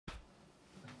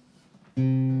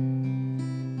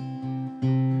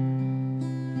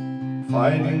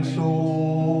Fighting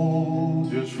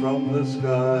soldiers from the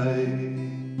sky,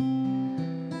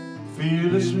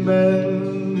 fearless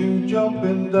men who jump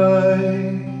and die,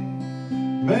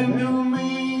 men who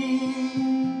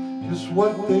mean just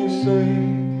what they say,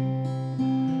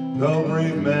 the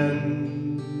brave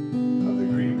men of the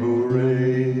Green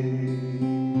Beret.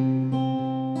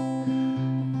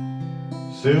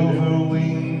 Silver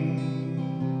wings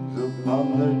upon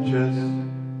their chest,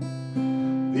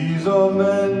 these are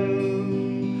men,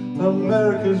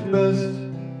 America's best.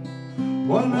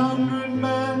 100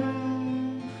 men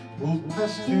will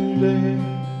test today,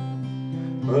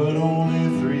 but only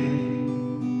 3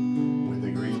 with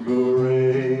the Green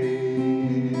Beret.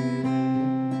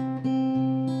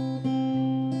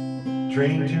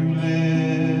 Trained to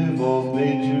live off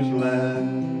nature's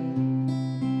land,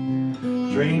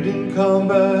 trained in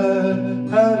combat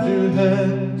hand to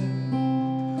hand,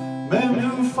 men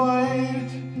who fight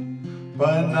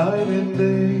by night and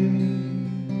day,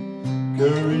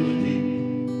 courage deep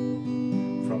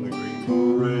from the Green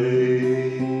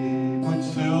Beret. Put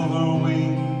silver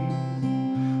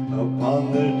wings upon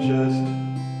their chest,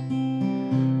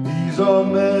 these are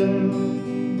men,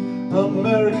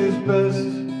 America's best.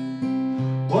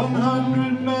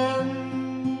 100 men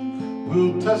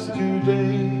will test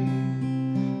today,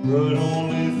 but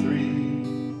only 3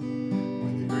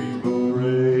 with the Green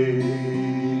Beret.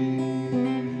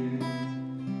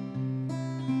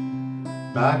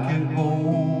 Back at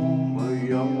home, a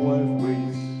young wife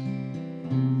waits.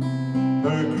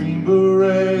 Her Green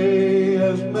Beret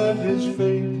has met his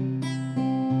fate.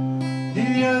 He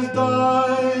has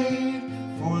died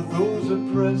for those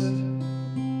oppressed,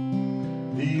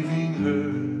 leaving her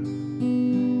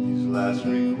his last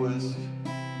request.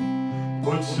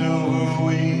 Put silver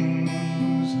wings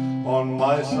on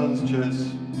my son's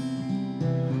chest,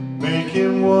 make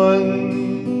him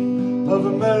one of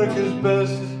America's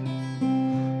best.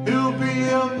 He'll be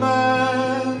a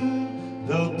man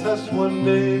they'll test one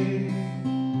day,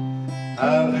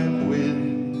 have him win